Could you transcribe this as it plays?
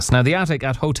Now, the Attic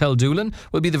at Hotel Doolin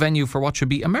will be the venue for what should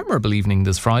be a memorable evening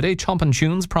this Friday. Chompin'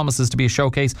 Tunes promises to be a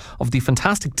showcase of the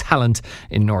fantastic talent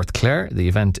in North Clare. The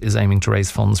event is aiming to raise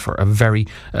funds for a very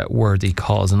worthy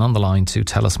cause. And on the line to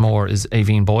tell us more is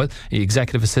Aoibhinn Boyle, the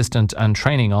Executive Assistant and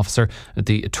Training Officer,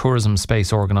 the Tourism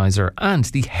Space Organiser and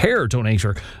the hair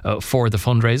donator for the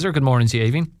fundraiser. Good morning to you,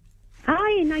 Aoibhinn.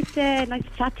 Hi, nice to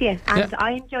chat to you. And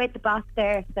I enjoyed the box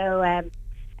there, so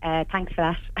thanks for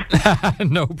that.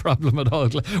 No problem at all.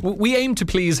 We aim to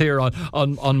please here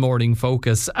on Morning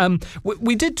Focus.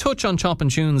 We did touch on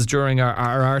Chompin' Tunes during our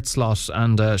art slot,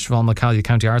 and Siobhan McCallie,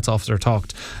 County Arts Officer,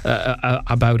 talked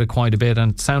about it quite a bit,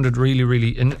 and it sounded really,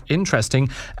 really interesting.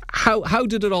 How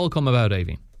did it all come about,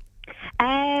 Aoibhinn?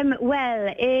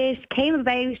 Well, it came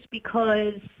about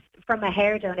because from a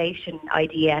hair donation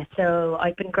idea. So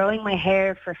I've been growing my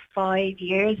hair for 5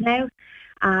 years now,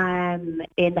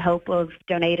 in the hope of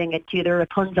donating it to the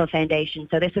Rapunzel Foundation.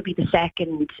 So this will be the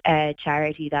second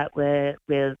charity that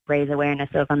we'll raise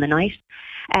awareness of on the night.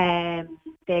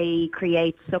 They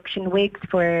create suction wigs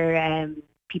for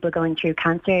people going through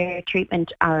cancer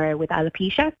treatment or with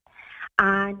alopecia.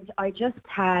 And I just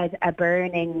had a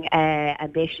burning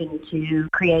ambition to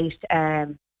create a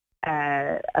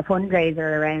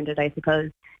fundraiser around it, I suppose,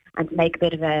 and to make a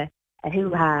bit of a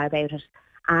hoo-ha about it.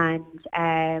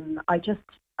 And I just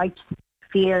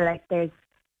feel like there's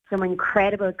some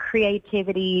incredible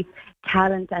creativity,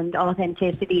 talent and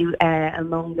authenticity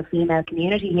among the female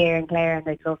community here in Clare, and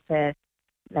I'd love to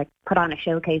put on a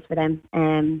showcase for them.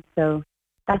 So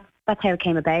that's how it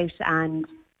came about. And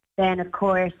then, of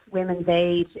course, Women's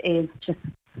Aid is just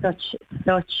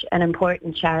such an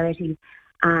important charity,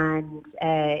 and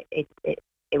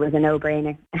it was a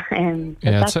no-brainer.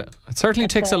 It certainly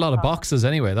ticks a lot of boxes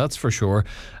anyway, that's for sure.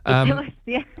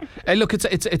 Yeah. Look,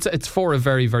 it's for a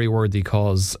very, very worthy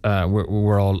cause.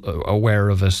 We're all aware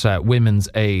of it. Women's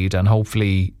Aid, and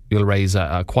hopefully you'll raise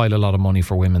quite a lot of money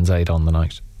for Women's Aid on the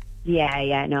night.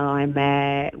 Yeah, no,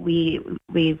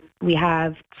 we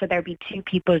have, so there'll be 2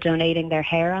 people donating their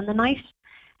hair on the night.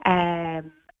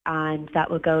 And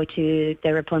that will go to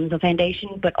the Rapunzel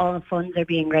Foundation, but all the funds are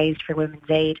being raised for Women's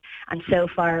Aid. And so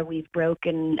far we've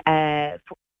broken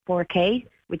 4K,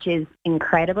 which is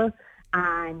incredible.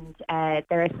 And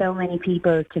there are so many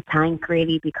people to thank,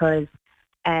 really, because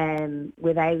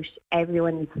without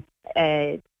everyone's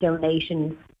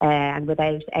donations and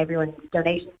without everyone's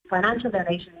donations, financial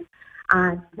donations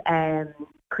and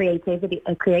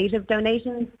creative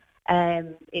donations,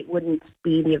 it wouldn't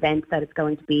be the event that it's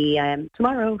going to be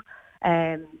tomorrow.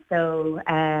 So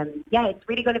it's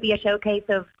really going to be a showcase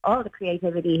of all the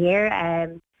creativity here.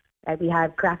 We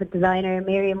have graphic designer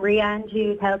Miriam Riand,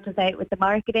 who's helped us out with the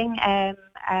marketing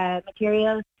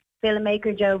material.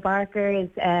 Filmmaker Joe Barker is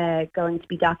going to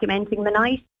be documenting the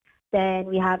night. Then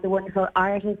we have the wonderful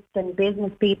artists and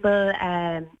business people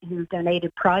who've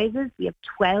donated prizes. We have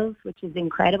 12, which is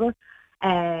incredible.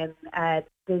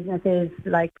 Businesses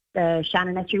like the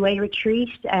Shannon Estuary Way Retreat,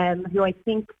 who I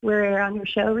think were on your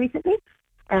show recently.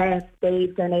 They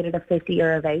donated a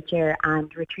 €50 voucher,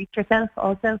 and Retreat Yourself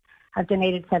also have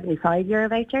donated €75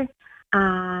 voucher.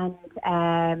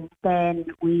 And then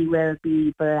we will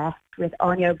be blessed with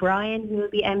Anya O'Brien, who will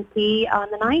be MC on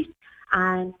the night.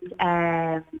 And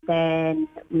then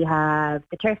we have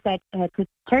the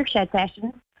Turf Shed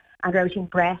Sessions and Roisin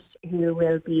Brett, who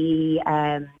will be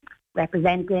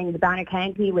representing the Banner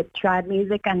County with trad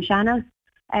music and Shannon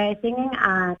singing.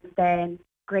 And then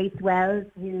Grace Wells,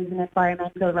 who's an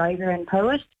environmental writer and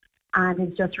poet, and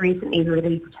has just recently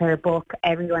released her book,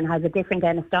 Everyone Has a Different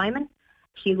Dennis Diamond.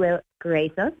 She will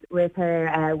grace us with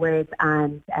her words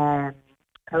and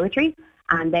poetry.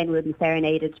 And then we'll be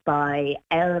serenaded by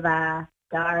Elva,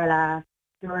 Darla,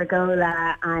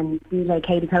 Dorogola and DJ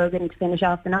Katie Hogan to finish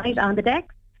off the night on the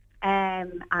decks.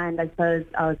 And I suppose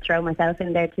I'll throw myself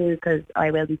in there too, because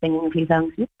I will be singing a few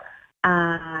songs too.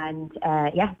 And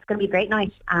it's going to be a great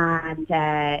night, and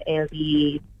it'll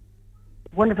be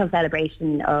a wonderful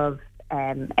celebration of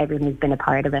everyone who's been a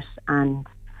part of it. And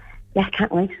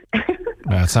can't wait.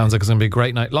 It sounds like it's going to be a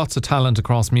great night. Lots of talent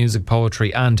across music,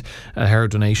 poetry and hair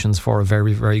donations for a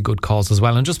very, very good cause as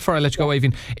well. And just before I let you go,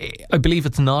 Aoibhinn, I believe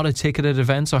it's not a ticketed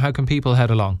event, so how can people head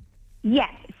along?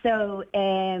 Yes, so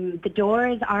the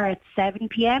doors are at 7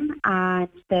 p.m. and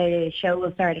the show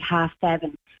will start at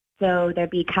 7:30. So there'll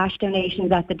be cash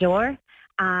donations at the door,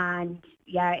 and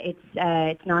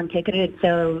it's non-ticketed,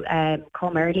 so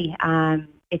come early.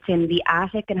 It's in the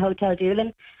Attic in Hotel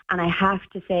Doolin, and I have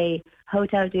to say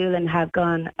Hotel Doolin have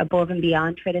gone above and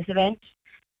beyond for this event.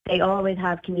 They always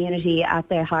have community at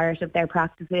their heart of their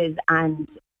practices, and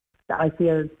I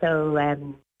feel so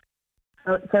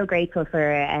grateful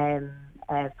for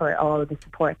for all the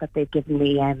support that they've given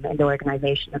me in the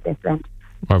organisation of this event.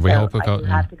 Well, we hope it I goes.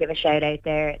 have to give a shout out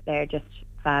there. They're just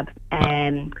fab.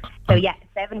 So yeah,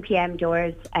 7 p.m.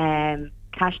 doors.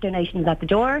 Cash donations at the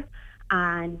door,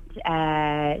 and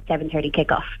 7:30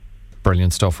 kickoff.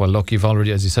 Brilliant stuff. Well, look, you've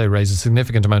already, as you say, raised a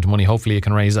significant amount of money. Hopefully you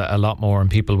can raise a lot more and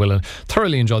people will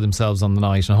thoroughly enjoy themselves on the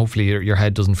night, and hopefully your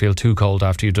head doesn't feel too cold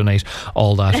after you donate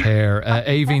all that hair.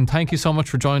 Aoibhinn, thank you so much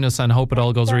for joining us, and hope it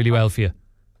all goes really well for you.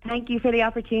 Thank you for the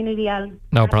opportunity, Alan.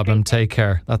 No problem. Take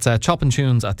care. That's Chop and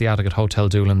Tunes at the Attic at Hotel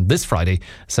Doolin this Friday,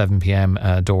 7 p.m.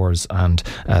 doors. And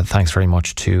thanks very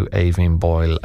much to Aoibhinn Boyle.